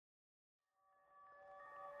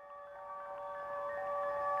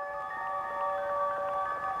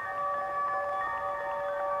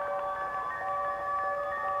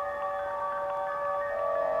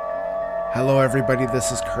Hello everybody,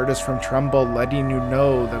 this is Curtis from Trumbull letting you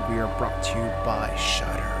know that we are brought to you by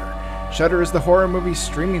Shudder. Shudder is the horror movie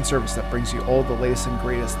streaming service that brings you all the latest and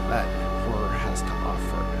greatest that horror has to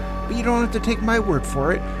offer. But you don't have to take my word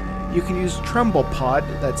for it. You can use Trumbull Pod,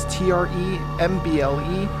 that's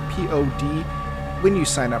TREMBLEPOD, when you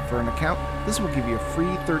sign up for an account. This will give you a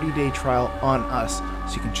free 30-day trial on us,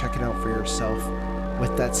 so you can check it out for yourself.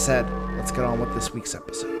 With that said, let's get on with this week's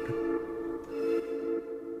episode.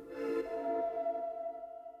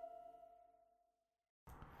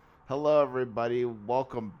 Hello, everybody.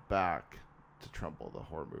 Welcome back to Trumbull, the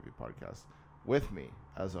horror movie podcast. With me,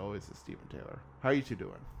 as always, is Stephen Taylor. How are you two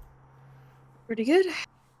doing? Pretty good.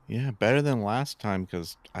 Yeah, better than last time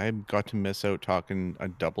because I got to miss out talking a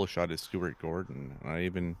double shot at Stuart Gordon. I don't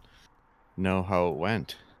even know how it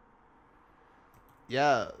went.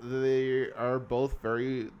 Yeah, they are both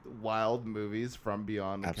very wild movies from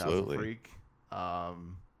beyond the Absolutely.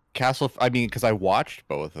 Castle Freak. Because I watched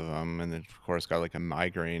both of them and then, of course, got like a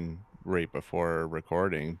migraine right before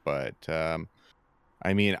recording. But, I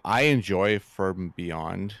enjoy From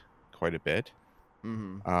Beyond quite a bit.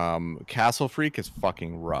 Mm-hmm. Castle Freak is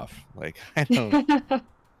fucking rough. Like, I don't know.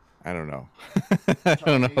 I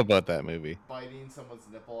don't know about that movie. Biting someone's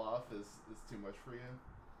nipple off is too much for you?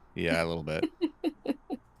 Yeah, a little bit.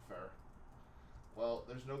 Fair. Well,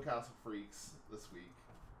 there's no Castle Freaks this week.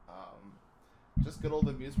 Just good old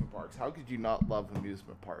amusement parks. How could you not love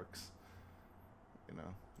amusement parks? You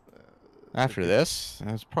know. After this,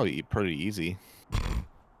 that's probably pretty easy.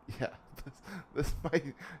 Yeah, this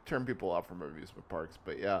might turn people off from amusement parks,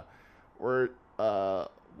 but yeah, we're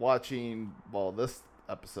watching this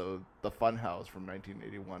episode, The Funhouse from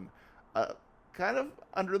 1981, kind of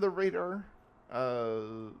under the radar,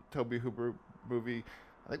 Tobe Hooper movie.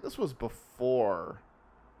 I think this was before.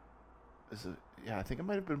 I think it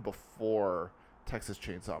might have been before Texas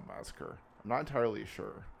Chainsaw Massacre. I'm not entirely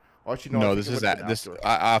sure. Well, actually, no, this is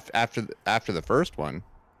after the first one.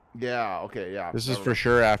 Yeah. Okay. Yeah. This is for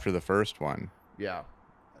sure after the first one. Yeah.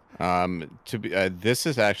 This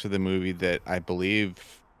is actually the movie that I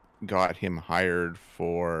believe got him hired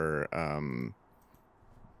for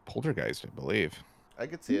Poltergeist. I believe. I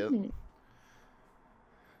could see it.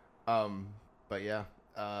 But yeah.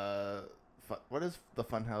 What is The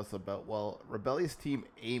Funhouse about? Well, rebellious teen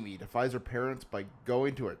Amy defies her parents by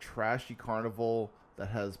going to a trashy carnival that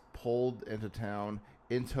has pulled into town.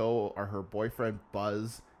 In tow are her boyfriend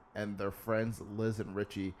Buzz and their friends Liz and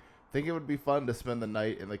Richie. Think it would be fun to spend the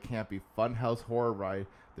night in the campy Funhouse horror ride.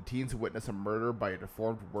 The teens witness a murder by a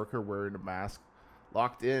deformed worker wearing a mask.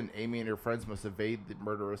 Locked in, Amy and her friends must evade the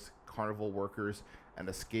murderous carnival workers and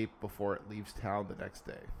escape before it leaves town the next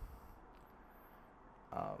day.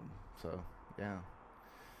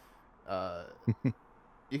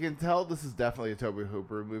 You can tell this is definitely a Tobe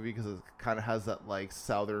Hooper movie because it kind of has that like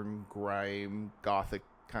southern grime gothic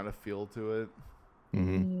kind of feel to it.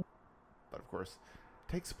 Mm-hmm. But of course,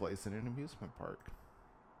 it takes place in an amusement park.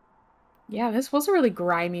 Yeah, this was a really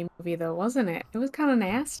grimy movie though, wasn't it? It was kind of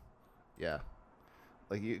nasty. Yeah.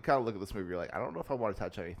 Like you kind of look at this movie, you're like, I don't know if I want to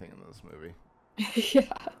touch anything in this movie.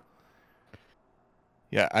 Yeah.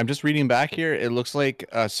 Yeah, I'm just reading back here. It looks like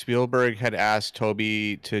Spielberg had asked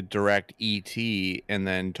Toby to direct E.T., and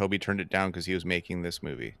then Toby turned it down because he was making this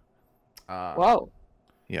movie. Whoa.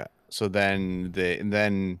 Yeah. So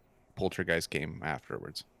then Poltergeist came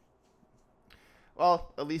afterwards.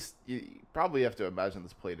 Well, at least you probably have to imagine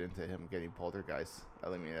this played into him getting Poltergeist. I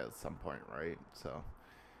mean, at some point, right? So.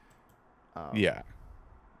 Yeah.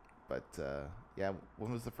 But yeah,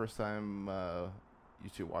 when was the first time you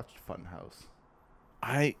two watched Funhouse?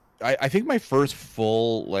 I think my first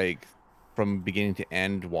full, like, from beginning to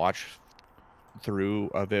end watch through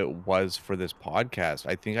of it was for this podcast.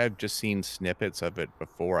 I think I've just seen snippets of it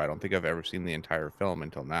before. I don't think I've ever seen the entire film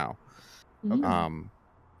until now. Okay.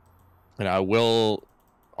 And I will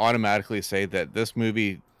automatically say that this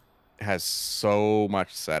movie has so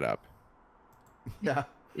much setup. Yeah.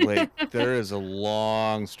 Like, there is a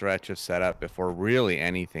long stretch of setup before really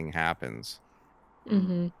anything happens.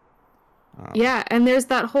 Mm-hmm. Yeah, and there's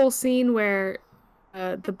that whole scene where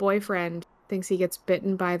the boyfriend thinks he gets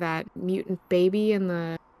bitten by that mutant baby in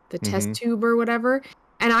the test tube or whatever.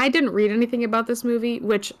 And I didn't read anything about this movie,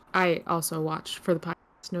 which I also watched for the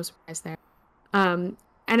podcast. No surprise there. And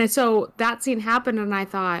so that scene happened, and I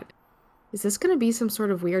thought, is this going to be some sort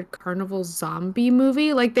of weird carnival zombie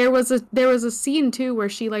movie? Like there was a scene too where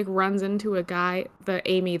she like runs into a guy,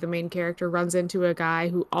 Amy, the main character, runs into a guy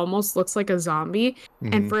who almost looks like a zombie.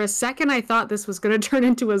 Mm-hmm. And for a second I thought this was going to turn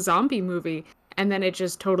into a zombie movie, and then it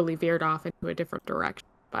just totally veered off into a different direction.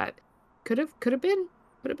 But could have been.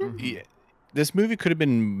 Yeah. this movie could have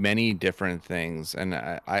been many different things, and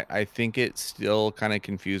I think it's still kind of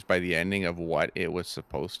confused by the ending of what it was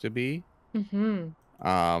supposed to be.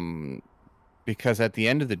 Mm-hmm. Because at the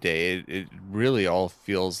end of the day, it really all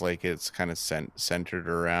feels like it's kind of centered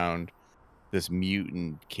around this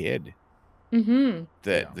mutant kid Mm-hmm.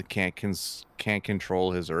 that can't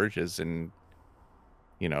control his urges, and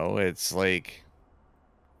it's like.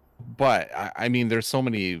 But I mean, there's so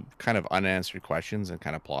many kind of unanswered questions and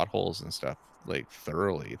kind of plot holes and stuff like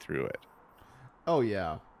thoroughly through it. Oh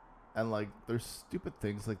yeah, and like there's stupid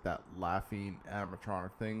things like that laughing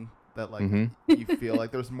animatronic thing that like Mm-hmm. you feel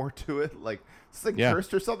like there's more to it, like it's like Yeah.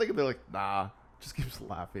 cursed or something, and they're like, nah, just keeps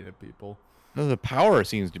laughing at people. No, the power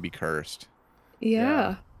seems to be cursed.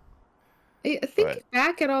 Yeah. I think But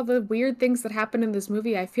back at all the weird things that happened in this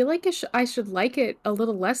movie, I feel like I should like it a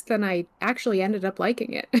little less than I actually ended up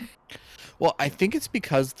liking it. well, I think it's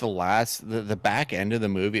because the back end of the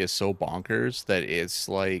movie is so bonkers that it's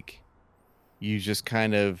like you just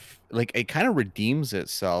kind of like it kind of redeems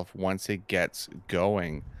itself once it gets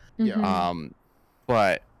going. Yeah. Mhm.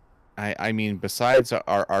 But I mean, besides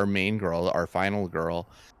our main girl, our final girl,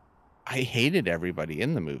 I hated everybody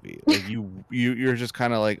in the movie. Like you're just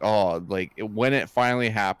kind of like, oh, like when it finally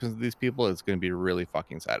happens to these people, it's going to be really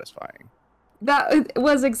fucking satisfying. That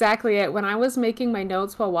was exactly it. When I was making my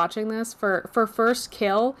notes while watching this for first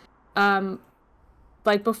kill,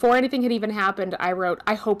 like before anything had even happened, I wrote,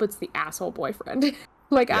 I hope it's the asshole boyfriend.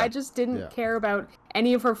 Like Yeah. I just didn't Yeah. care about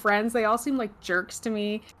any of her friends. They all seemed like jerks to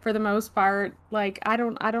me for the most part. Like I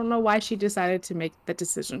don't know why she decided to make the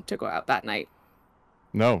decision to go out that night.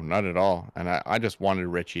 No, not at all. And I just wanted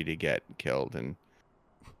Richie to get killed, and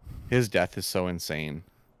his death is so insane.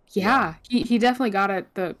 Yeah, he definitely got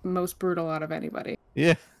it the most brutal out of anybody.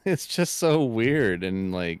 Yeah, it's just so weird,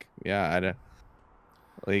 and like, yeah, I don't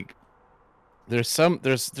like. There's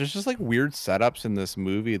just like weird setups in this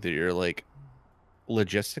movie that you're like,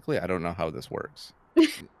 logistically, I don't know how this works.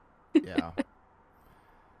 Yeah.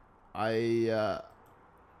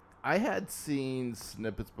 I had seen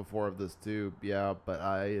snippets before of this too, yeah, but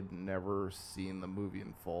I had never seen the movie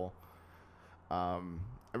in full. I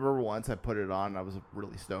remember once I put it on, I was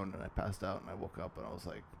really stoned and I passed out and I woke up and I was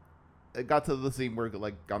like, it got to the scene where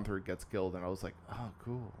like Gunther gets killed and I was like, oh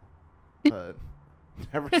cool, but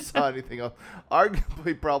never saw anything else.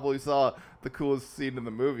 Arguably, probably saw the coolest scene in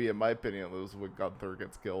the movie, in my opinion, was when Gunther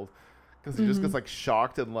gets killed, because he just gets like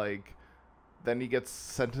shocked and like. Then he gets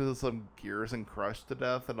sent to some gears and crushed to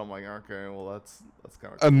death, and I'm like, okay, well, that's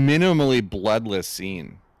kind of A minimally bloodless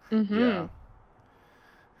scene. Mm-hmm. yeah.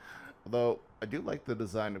 Although I do like the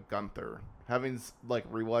design of Gunther. Having like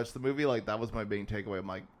rewatched the movie, like that was my main takeaway. I'm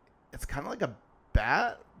like, it's kind of like a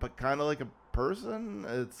bat, but kind of like a person.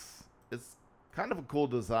 It's kind of a cool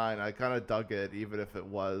design. I kind of dug it, even if it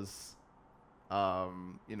was,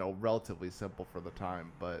 relatively simple for the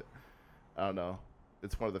time. But I don't know.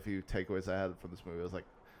 It's one of the few takeaways I had from this movie. I was like,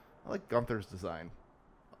 I like Gunther's design.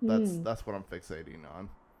 That's what I'm fixating on.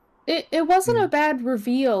 It wasn't a bad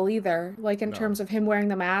reveal either, like in No. terms of him wearing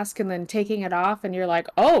the mask and then taking it off, and you're like,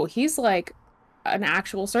 oh, he's like an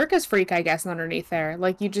actual circus freak, I guess, underneath there.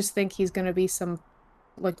 Like you just think he's gonna be some,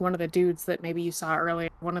 like one of the dudes that maybe you saw earlier,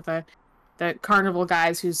 one of the carnival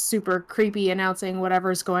guys who's super creepy announcing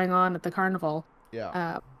whatever's going on at the carnival.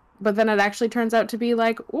 Yeah. But then it actually turns out to be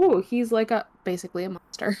like, ooh, he's like basically a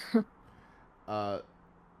monster.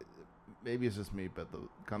 Maybe it's just me, but the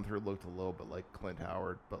Gunther looked a little bit like Clint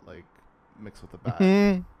Howard, but like mixed with a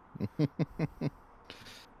bat.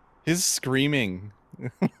 His screaming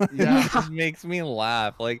Yeah. just makes me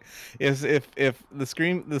laugh. Like if the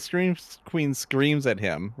scream queen screams at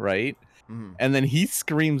him, right? Mhm. And then he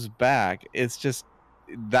screams back, it's just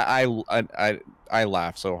that I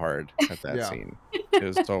laugh so hard at that Yeah. scene. It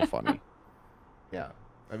was so funny. Yeah.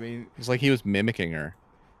 I mean, It's like he was mimicking her.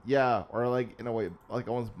 yeah, or like in a way, like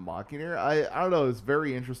almost mocking her. I don't know. It's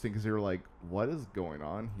very interesting because you're like, what is going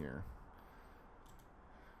on here?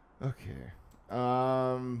 Okay.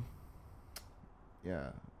 Yeah.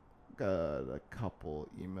 Got a couple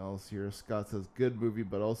emails here. Scott says, good movie,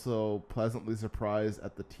 but also pleasantly surprised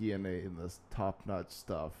at the TNA in this top-notch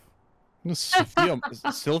stuff.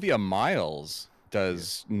 Sylvia Miles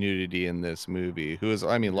does nudity in this movie, who is,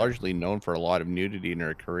 I mean, largely known for a lot of nudity in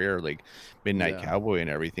her career, like Midnight Yeah. Cowboy and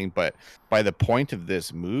everything. But by the point of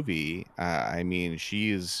this movie, I mean,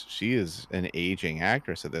 she is an aging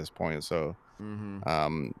actress at this point. So,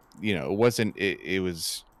 Mm-hmm. it wasn't. It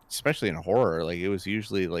was, especially in horror, like it was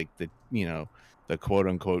usually like the quote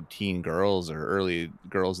unquote teen girls or early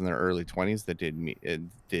girls in their early 20s that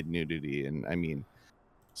did nudity. And I mean,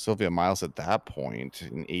 Sylvia Miles at that point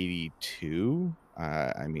in 82,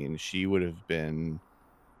 I mean, she would have been,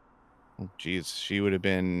 she would have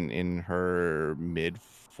been in her mid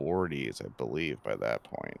 40s, I believe, by that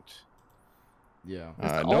point. Yeah.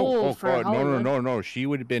 That's No, old oh for god, Hollywood. no. She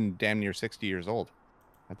would have been damn near 60 years old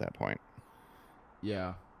at that point.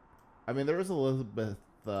 Yeah. I mean, there was Elizabeth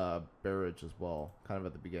Barrage as well, kind of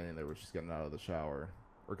at the beginning there, where she's getting out of the shower.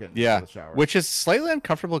 Or getting out Yeah, of the shower. which is slightly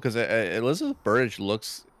uncomfortable because Elizabeth Burridge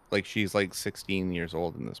looks like she's like 16 years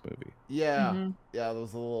old in this movie. Yeah. Mhm. Yeah, there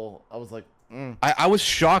was a little... I was like, I was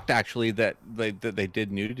shocked actually that they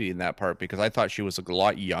did nudity in that part, because I thought she was a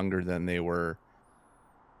lot younger than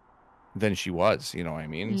she was, you know what I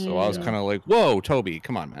mean? So I was Yeah. kind of like, whoa, Toby,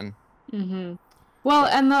 come on, man. Mm-hmm. Well,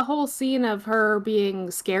 and the whole scene of her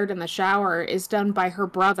being scared in the shower is done by her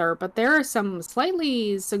brother, but there are some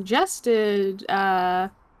slightly suggested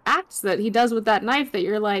acts that he does with that knife that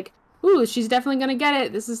you're like, ooh, she's definitely gonna get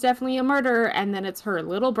it. This is definitely a murder. And then it's her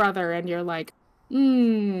little brother, and you're like,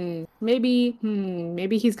 maybe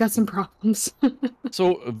he's got some problems.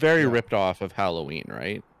 So very Yeah. ripped off of Halloween,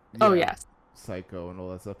 right? Oh, yeah, yes. Psycho and all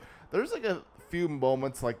that stuff. There's like a few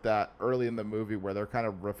moments like that early in the movie where they're kind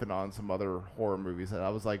of riffing on some other horror movies, and I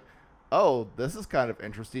was like, oh, this is kind of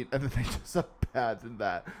interesting. And then they just abandoned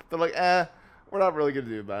that. They're like, we're not really gonna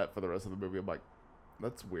do that for the rest of the movie. I'm like,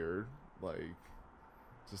 that's weird. Like,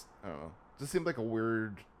 just I don't know. Just seemed like a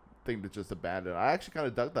weird thing to just abandon. I actually kind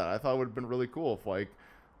of dug that. I thought it would have been really cool if like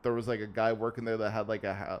there was like a guy working there that had like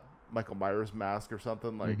a Michael Myers mask or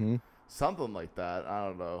something, like something like that. I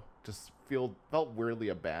don't know. Just felt weirdly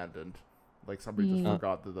abandoned. Like somebody just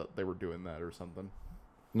forgot that they were doing that or something.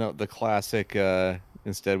 No, the classic.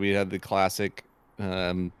 Instead, we had the classic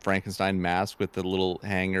Frankenstein mask with the little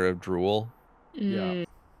hanger of drool Yeah.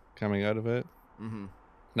 coming out of it. Mm-hmm.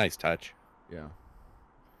 Nice touch. Yeah.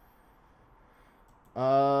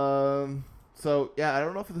 So yeah, I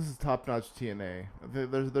don't know if this is top notch TNA.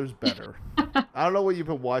 There's better. I don't know what you've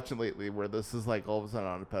been watching lately, where this is like all of a sudden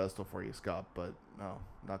on a pedestal for you, Scott. But no,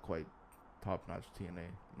 not quite top notch TNA.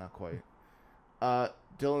 Not quite.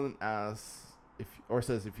 Dylan asks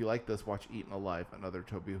says if you like this, watch Eaten Alive, another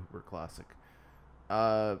Toby Hooper classic.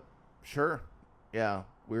 Sure. Yeah,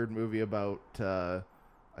 weird movie about a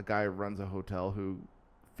guy who runs a hotel who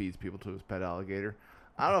feeds people to his pet alligator.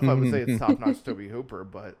 I don't know if I would say it's top notch Toby Hooper,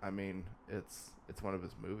 but I mean it's one of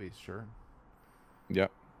his movies, sure. Yeah.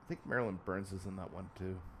 I think Marilyn Burns is in that one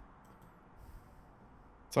too.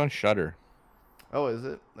 It's on Shudder. Oh, is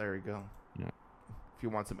it? There you go. Yeah. If you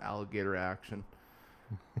want some alligator action.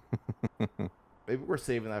 Maybe we're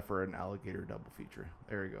saving that for an alligator double feature.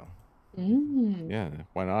 There you go. Yeah,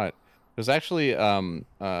 why not? There's actually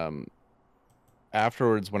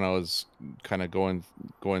afterwards when I was kind of going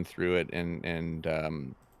through it and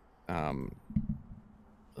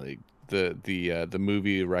like the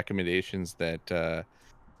movie recommendations that the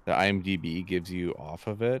IMDb gives you off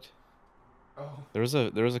of it. Oh. There was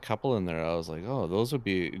a couple in there. I was like, oh, those would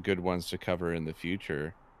be good ones to cover in the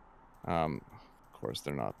future. Of course,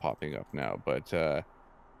 they're not popping up now, but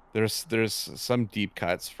there's some deep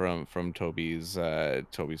cuts from Toby's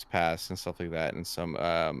past and stuff like that, and some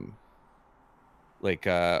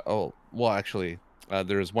actually,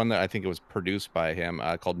 there's one that I think it was produced by him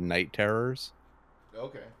called Night Terrors.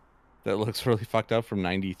 Okay. That looks really fucked up from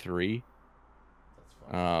 '93. That's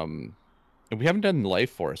fine. And we haven't done Life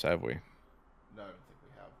Force, have we? No, I don't think we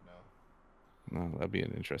have. No. No, that'd be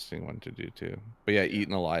an interesting one to do too. But yeah,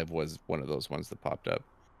 Eaten Alive was one of those ones that popped up,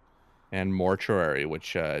 and Mortuary,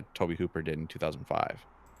 which Toby Hooper did in 2005.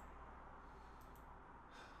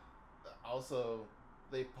 Also,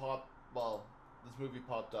 this movie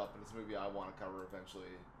popped up, and it's a movie I want to cover eventually.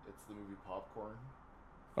 It's the movie Popcorn.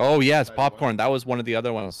 Oh yes, Popcorn. That was one of the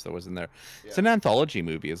other ones that was in there. Yeah. It's an anthology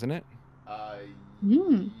movie, isn't it?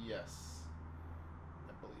 Yes,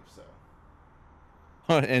 I believe so.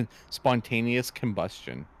 And Spontaneous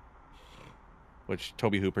Combustion, which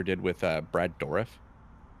Toby Hooper did with Brad Dourif.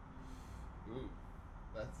 Ooh,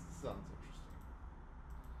 that sounds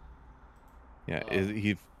interesting. Yeah,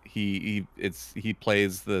 he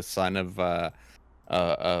plays the son of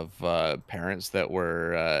parents that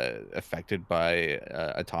were affected by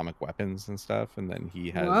atomic weapons and stuff, and then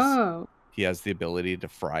he has the ability to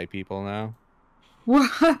fry people now.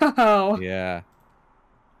 Wow. Yeah.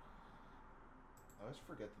 I always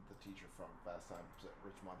forget that the teacher from Fast Times at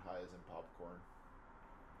Ridgemont High is in Popcorn.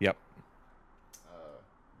 Yep.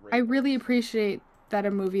 I really appreciate that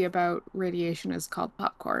a movie about radiation is called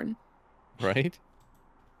Popcorn. Right.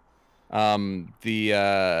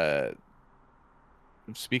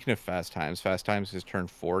 Speaking of Fast Times has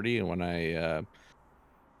turned 40, and when I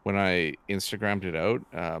Instagrammed it out,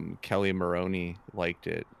 Kelly Maroney liked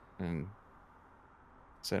it, and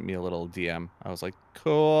sent me a little DM. I was like,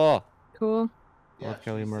 cool. Cool. Love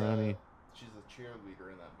Kelly Maroney. She's a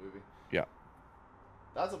cheerleader in that movie. Yeah.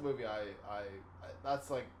 That's a movie I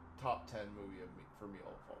that's like top 10 movie for me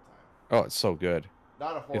of all time. Oh, it's so good.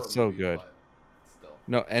 Not a horror It's so movie, good. but still.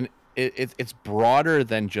 No, and it's broader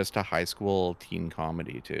than just a high school teen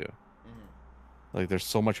comedy too. Mm-hmm. Like there's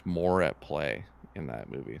so much more at play in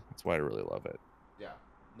that movie. That's why I really love it. Yeah.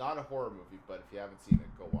 Not a horror movie, but if you haven't seen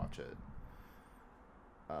it, go watch it.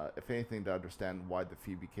 If anything, to understand why the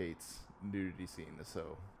Phoebe Cates nudity scene is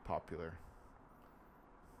so popular.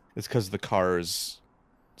 It's because the car's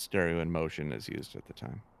stereo in motion is used at the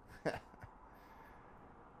time.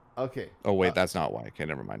 Okay. Oh wait, that's not why. Okay,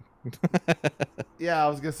 never mind. Yeah, I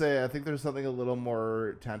was gonna say I think there's something a little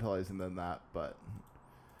more tantalizing than that, but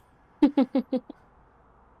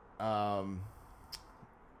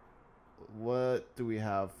what do we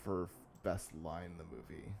have for best line in the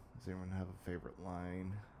movie? Does anyone have a favorite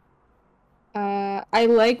line? I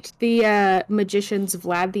liked the magician's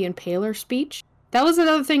Vlad the Impaler speech. That was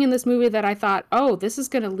another thing in this movie that I thought, oh, this is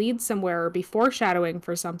going to lead somewhere or be foreshadowing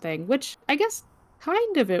for something, which I guess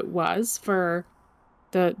kind of it was for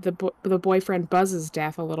the boyfriend Buzz's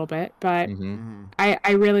death a little bit, but Mm-hmm.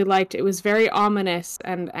 I really liked it. It was very ominous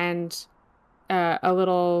and a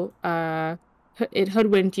little it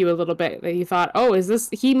hoodwinked you a little bit, that you thought, oh, is this,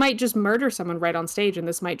 he might just murder someone right on stage and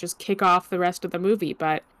this might just kick off the rest of the movie,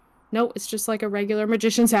 but no, it's just like a regular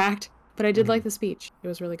magician's act. But I did like the speech. It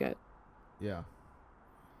was really good. Yeah.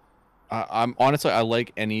 I'm honestly, I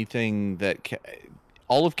like anything that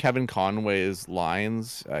all of Kevin Conway's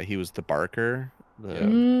lines. He was the barker,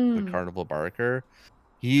 the carnival barker.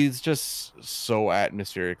 He's just so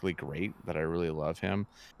atmospherically great that I really love him.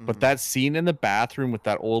 But that scene in the bathroom with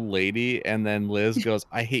that old lady, and then Liz goes,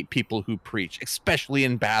 "I hate people who preach, especially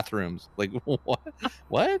in bathrooms." Like what?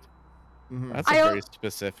 What? That's very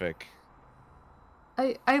specific.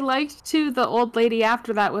 I liked too the old lady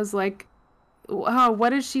after that was like, oh,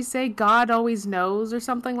 what does she say? God always knows or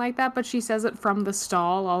something like that, but she says it from the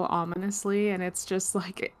stall all ominously, and it's just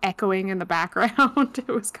like echoing in the background. It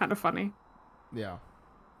was kind of funny. Yeah.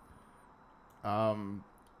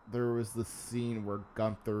 There was the scene where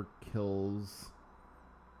Gunther kills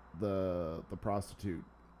the prostitute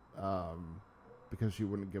because she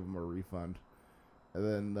wouldn't give him a refund. And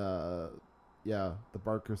then the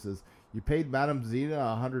barker says, "You paid Madame Zena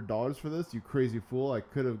 $100 for this, you crazy fool. I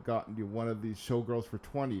could have gotten you one of these showgirls for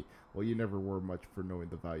 20. Well, you never were much for knowing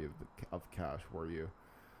the value of cash, were you?"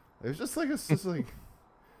 It was just like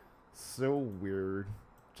so weird.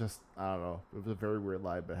 Just, I don't know. It was a very weird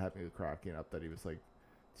lie, but having it cracking up that he was like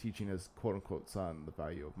teaching his quote unquote son the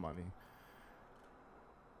value of money.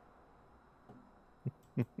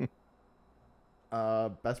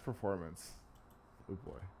 Best performance. Oh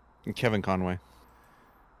boy. Kevin Conway.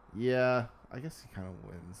 Yeah, I guess he kind of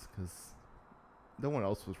wins because no one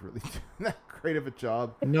else was really doing that great of a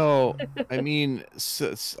job. No, I mean,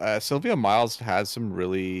 Sylvia Miles has some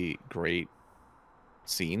really great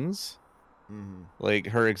scenes. Mm-hmm. Like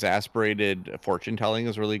her exasperated fortune telling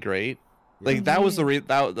is really great. Yeah. Like that was at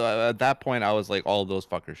that point I was like, all of those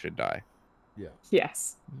fuckers should die. Yeah.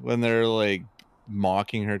 Yes. When they're like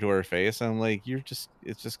mocking her to her face, I'm like, it's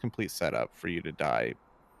just complete setup for you to die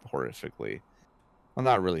horrifically. Well,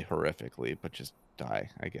 not really horrifically, but just die,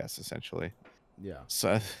 I guess, essentially. Yeah.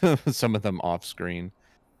 So some of them off screen.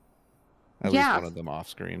 At least one of them off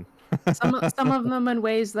screen. some of them in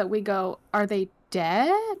ways that we go, are they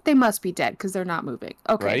dead? They must be dead because they're not moving.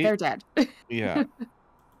 Okay, right? They're dead. Yeah.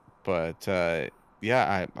 But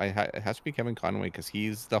yeah, it has to be Kevin Conway because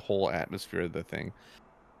he's the whole atmosphere of the thing.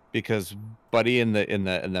 Because Buddy in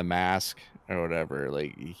the mask or whatever,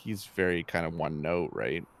 like he's very kind of one note,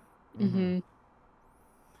 right? Mm-hmm.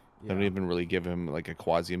 They don't even really give him like a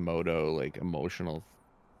Quasimodo like emotional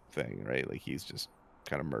thing, right? Like he's just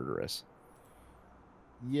kind of murderous.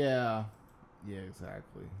 Yeah,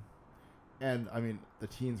 exactly. And I mean, the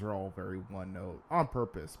teens are all very one note on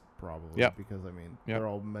purpose, probably. Yep. Because I mean, Yep. they're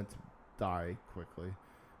all meant to die quickly.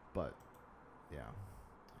 But yeah,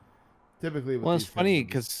 typically. With It's funny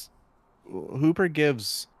because Hooper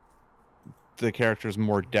gives the characters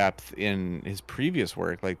more depth in his previous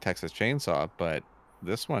work, like Texas Chainsaw, but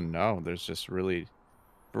this one, no. There's just really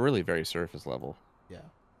very surface level. Yeah,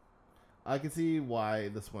 I can see why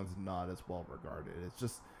this one's not as well regarded. It's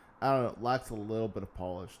just, I don't know, it lacks a little bit of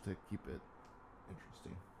polish to keep it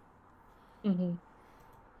interesting.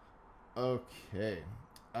 Mm-hmm. Okay.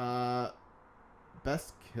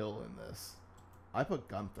 Best kill in this. I put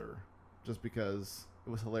Gunther just because it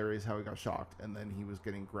was hilarious how he got shocked and then he was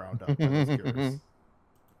getting ground up by those gears.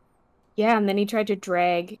 Yeah, and then he tried to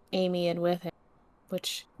drag Amy in with him.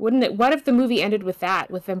 Which wouldn't it? What if the movie ended with that,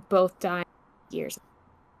 with them both dying years?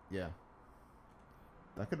 Yeah,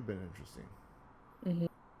 that could have been interesting. Mm-hmm.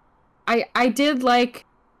 I did like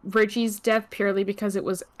Richie's death purely because it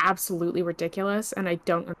was absolutely ridiculous, and I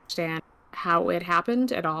don't understand how it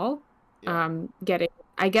happened at all. Yeah.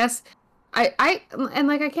 I guess I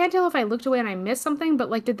can't tell if I looked away and I missed something, but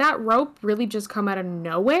like, did that rope really just come out of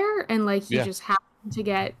nowhere and like he just happened to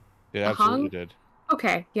get It absolutely hung? did.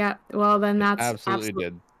 Okay, yeah. Well, then that's absolutely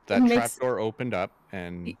did. That trapdoor opened up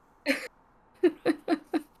and it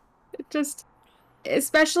just,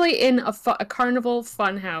 especially in a carnival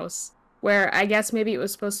fun house where I guess maybe it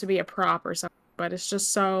was supposed to be a prop or something, but it's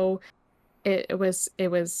just so it was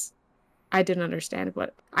I didn't understand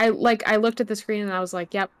what I looked at the screen and I was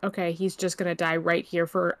like, yep, okay, he's just gonna die right here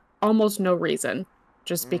for almost no reason,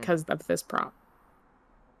 just because of this prop.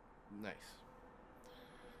 Nice.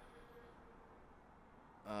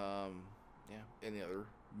 Yeah. Any other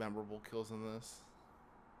memorable kills in this?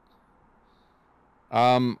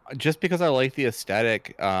 Just because I like the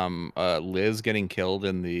aesthetic, Liz getting killed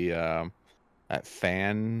in the that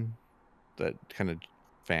fan, that kind of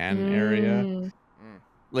fan area.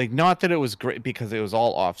 Like, not that it was great because it was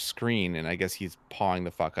all off screen, and I guess he's pawing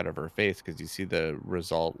the fuck out of her face because you see the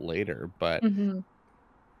result later. But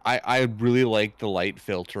I really like the light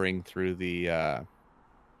filtering through the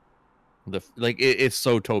like it's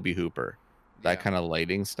so Toby Hooper, that kind of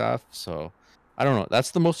lighting stuff. So I don't know.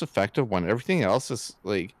 That's the most effective one. Everything else is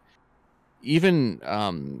like, even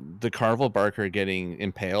the Carvel Barker getting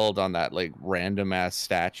impaled on that like random ass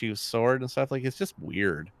statue sword and stuff. Like, it's just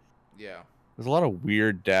weird. Yeah. There's a lot of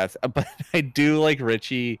weird death, but I do like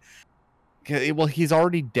Richie. Well, he's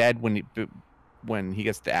already dead when he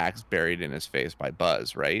gets the axe buried in his face by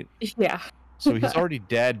Buzz, right? Yeah. So he's already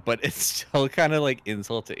dead, but it's still kind of like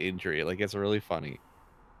insult to injury. Like, it's really funny.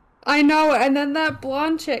 I know, and then that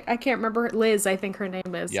blonde chick, I can't remember, Liz, I think her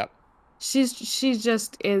name is. Yep. She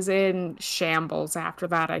just is in shambles after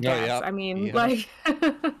that, I guess. Yep. I mean, like,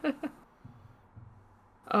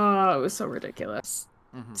 oh, it was so ridiculous.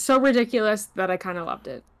 So ridiculous that I kind of loved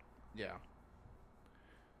it. Yeah.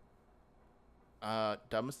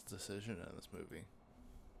 Dumbest decision in this movie.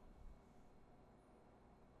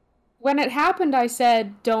 When it happened, I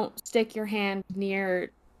said, don't stick your hand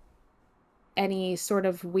near any sort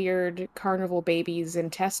of weird carnival babies in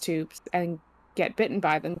test tubes and get bitten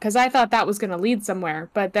by them, because I thought that was going to lead somewhere,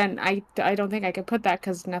 but then I don't think I could put that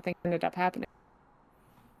because nothing ended up happening.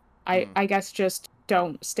 I guess just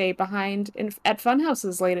don't stay behind at fun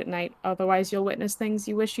houses late at night, otherwise you'll witness things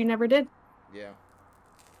you wish you never did. Yeah.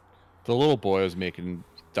 The little boy was making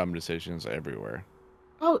dumb decisions everywhere.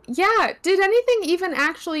 Oh, yeah. Did anything even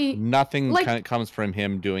actually... Nothing kind of comes from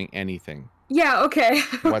him doing anything. Yeah, okay.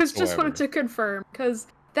 I just wanted to confirm, because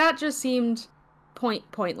that just seemed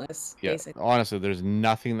pointless, basically. Honestly, there's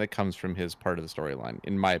nothing that comes from his part of the storyline,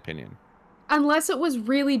 in my opinion. Unless it was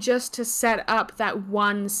really just to set up that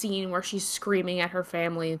one scene where she's screaming at her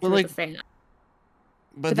family through the fan.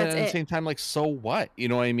 But then at the same time, like, so what? You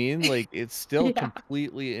know what I mean? Like, it's still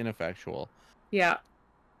completely ineffectual. Yeah.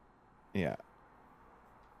 Yeah.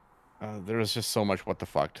 There was just so much what the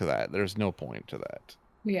fuck to that. There's no point to that.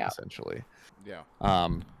 Yeah. Essentially. Yeah.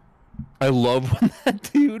 I love when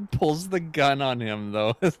that dude pulls the gun on him,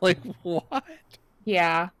 though. It's like, what?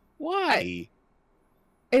 Yeah. Why?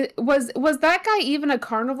 Was that guy even a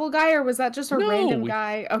carnival guy, or was that just a random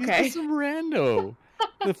guy? Okay. He's just some rando.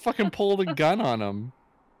 They fucking pulled a gun on him.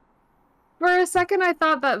 For a second, I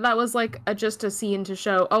thought that was like just a scene to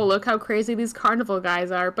show, oh, look how crazy these carnival guys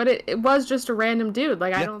are. But it was just a random dude.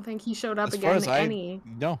 Like, I don't think he showed up again any.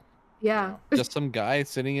 No. Yeah. Just some guy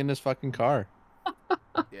sitting in his fucking car.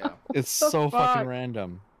 Yeah. It's so fucking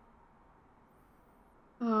random.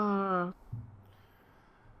 Yeah.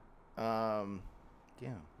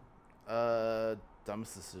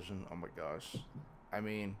 Dumbest decision. Oh my gosh. I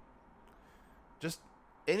mean, just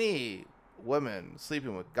any women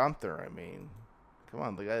sleeping with Gunther. I mean, come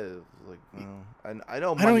on, the guy is like, and I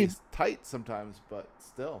know money's tight sometimes, but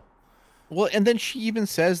still. Well, and then she even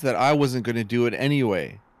says that I wasn't going to do it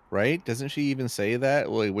anyway, right? Doesn't she even say that,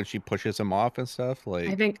 like, when she pushes him off and stuff?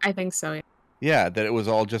 Like, I think so. Yeah. Yeah, that it was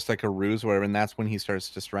all just like a ruse, or whatever, and that's when he starts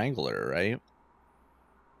to strangle her, right?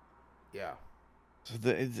 Yeah. So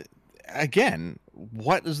again,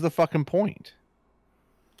 what is the fucking point?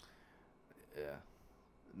 Yeah,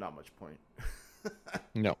 not much point.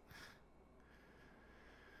 No.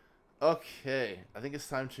 Okay, I think it's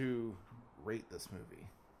time to rate this movie.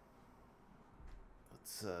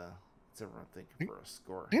 Let's everyone think for a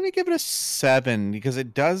score. I'm gonna give it a 7 because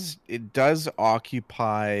it does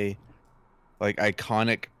occupy like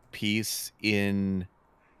iconic piece in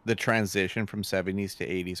the transition from 70s to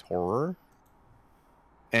 80s horror.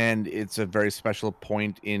 And it's a very special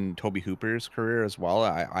point in Toby Hooper's career as well,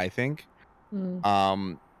 I think.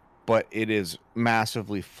 But it is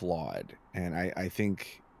massively flawed. And I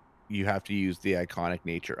think you have to use the iconic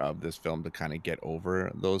nature of this film to kind of get over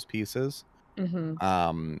those pieces.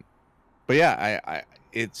 But yeah,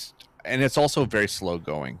 it's also very slow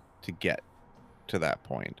going to get to that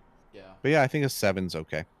point. Yeah. But yeah, I think a 7's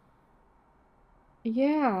okay.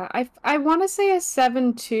 Yeah, I want to say a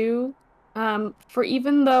 7 too. For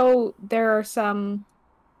even though there are some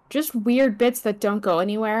just weird bits that don't go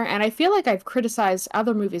anywhere, and I feel like I've criticized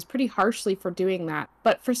other movies pretty harshly for doing that.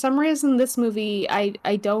 But for some reason, this movie,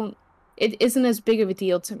 I don't. It isn't as big of a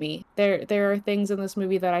deal to me. There are things in this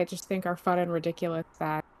movie that I just think are fun and ridiculous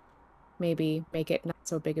that maybe make it not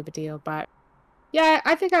so big of a deal. But yeah,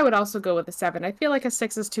 I think I would also go with a 7. I feel like a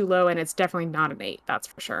 6 is too low, and it's definitely not an 8. That's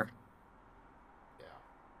for sure.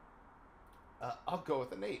 I'll go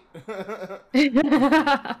with an 8.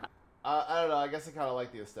 I don't know. I guess I kind of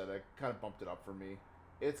like the aesthetic. Kind of bumped it up for me.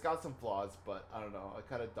 It's got some flaws, but I don't know. I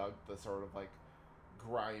kind of dug the sort of like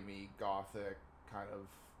grimy, gothic kind of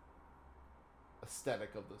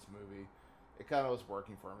aesthetic of this movie. It kind of was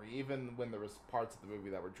working for me. Even when there was parts of the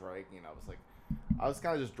movie that were dragging, I was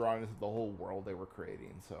kind of just drawn into the whole world they were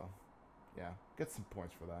creating. So, yeah, get some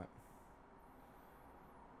points for that.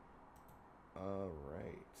 All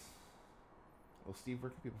right. Well, Steve, where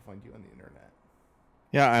can people find you on the internet?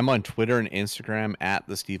 Yeah, I'm on Twitter and Instagram at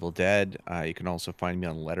the Stevel Dead. You can also find me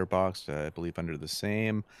on Letterboxd, I believe under the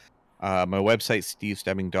same. My website,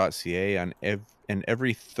 stevestebbing.ca. And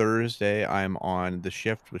every Thursday, I'm on The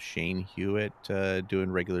Shift with Shane Hewitt,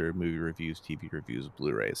 doing regular movie reviews, TV reviews,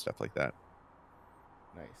 Blu-rays, stuff like that.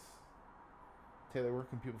 Nice. Taylor, where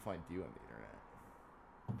can people find you on the internet?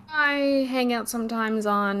 I hang out sometimes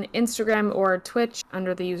on Instagram or Twitch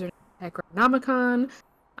under the username Techronomicon.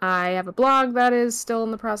 I have a blog that is still in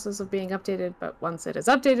the process of being updated, but once it is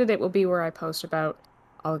updated, it will be where I post about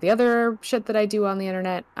all of the other shit that I do on the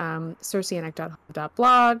internet,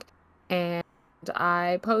 cerseianic.blog, and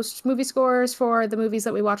I post movie scores for the movies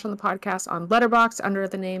that we watch on the podcast on Letterboxd under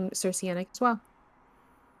the name Cerseianic as well.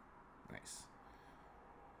 Nice.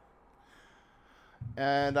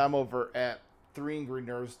 And I'm over at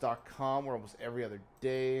 3angrynerds.com, where almost every other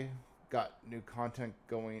day got new content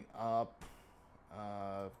going up.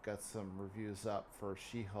 I've got some reviews up for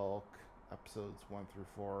She-Hulk episodes 1 through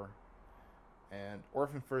 4 and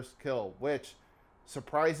Orphan First Kill, which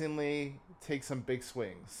surprisingly takes some big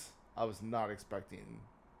swings. I was not expecting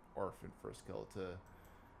Orphan First Kill to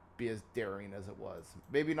be as daring as it was.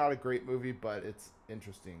 Maybe not a great movie, but it's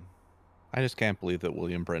interesting. I just can't believe that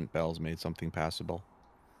William Brent Bell's made something passable.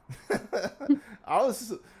 I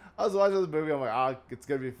was watching the movie. I'm like, it's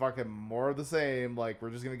gonna be fucking more of the same. Like, we're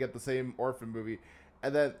just gonna get the same Orphan movie,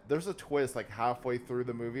 and then there's a twist like halfway through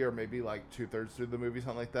the movie, or maybe like 2/3 through the movie,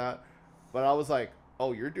 something like that. But I was like,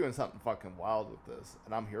 oh, you're doing something fucking wild with this,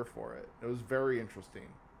 and I'm here for it. It was very interesting,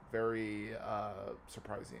 very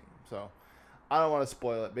surprising. So I don't want to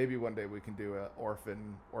spoil it. Maybe one day we can do a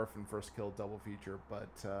Orphan First Kill double feature. But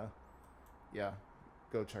yeah,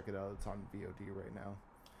 go check it out. It's on VOD right now.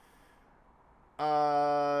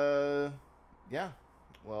 Yeah.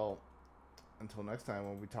 Well, until next time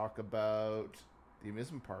when we talk about the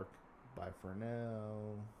amusement park. Bye for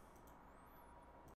now.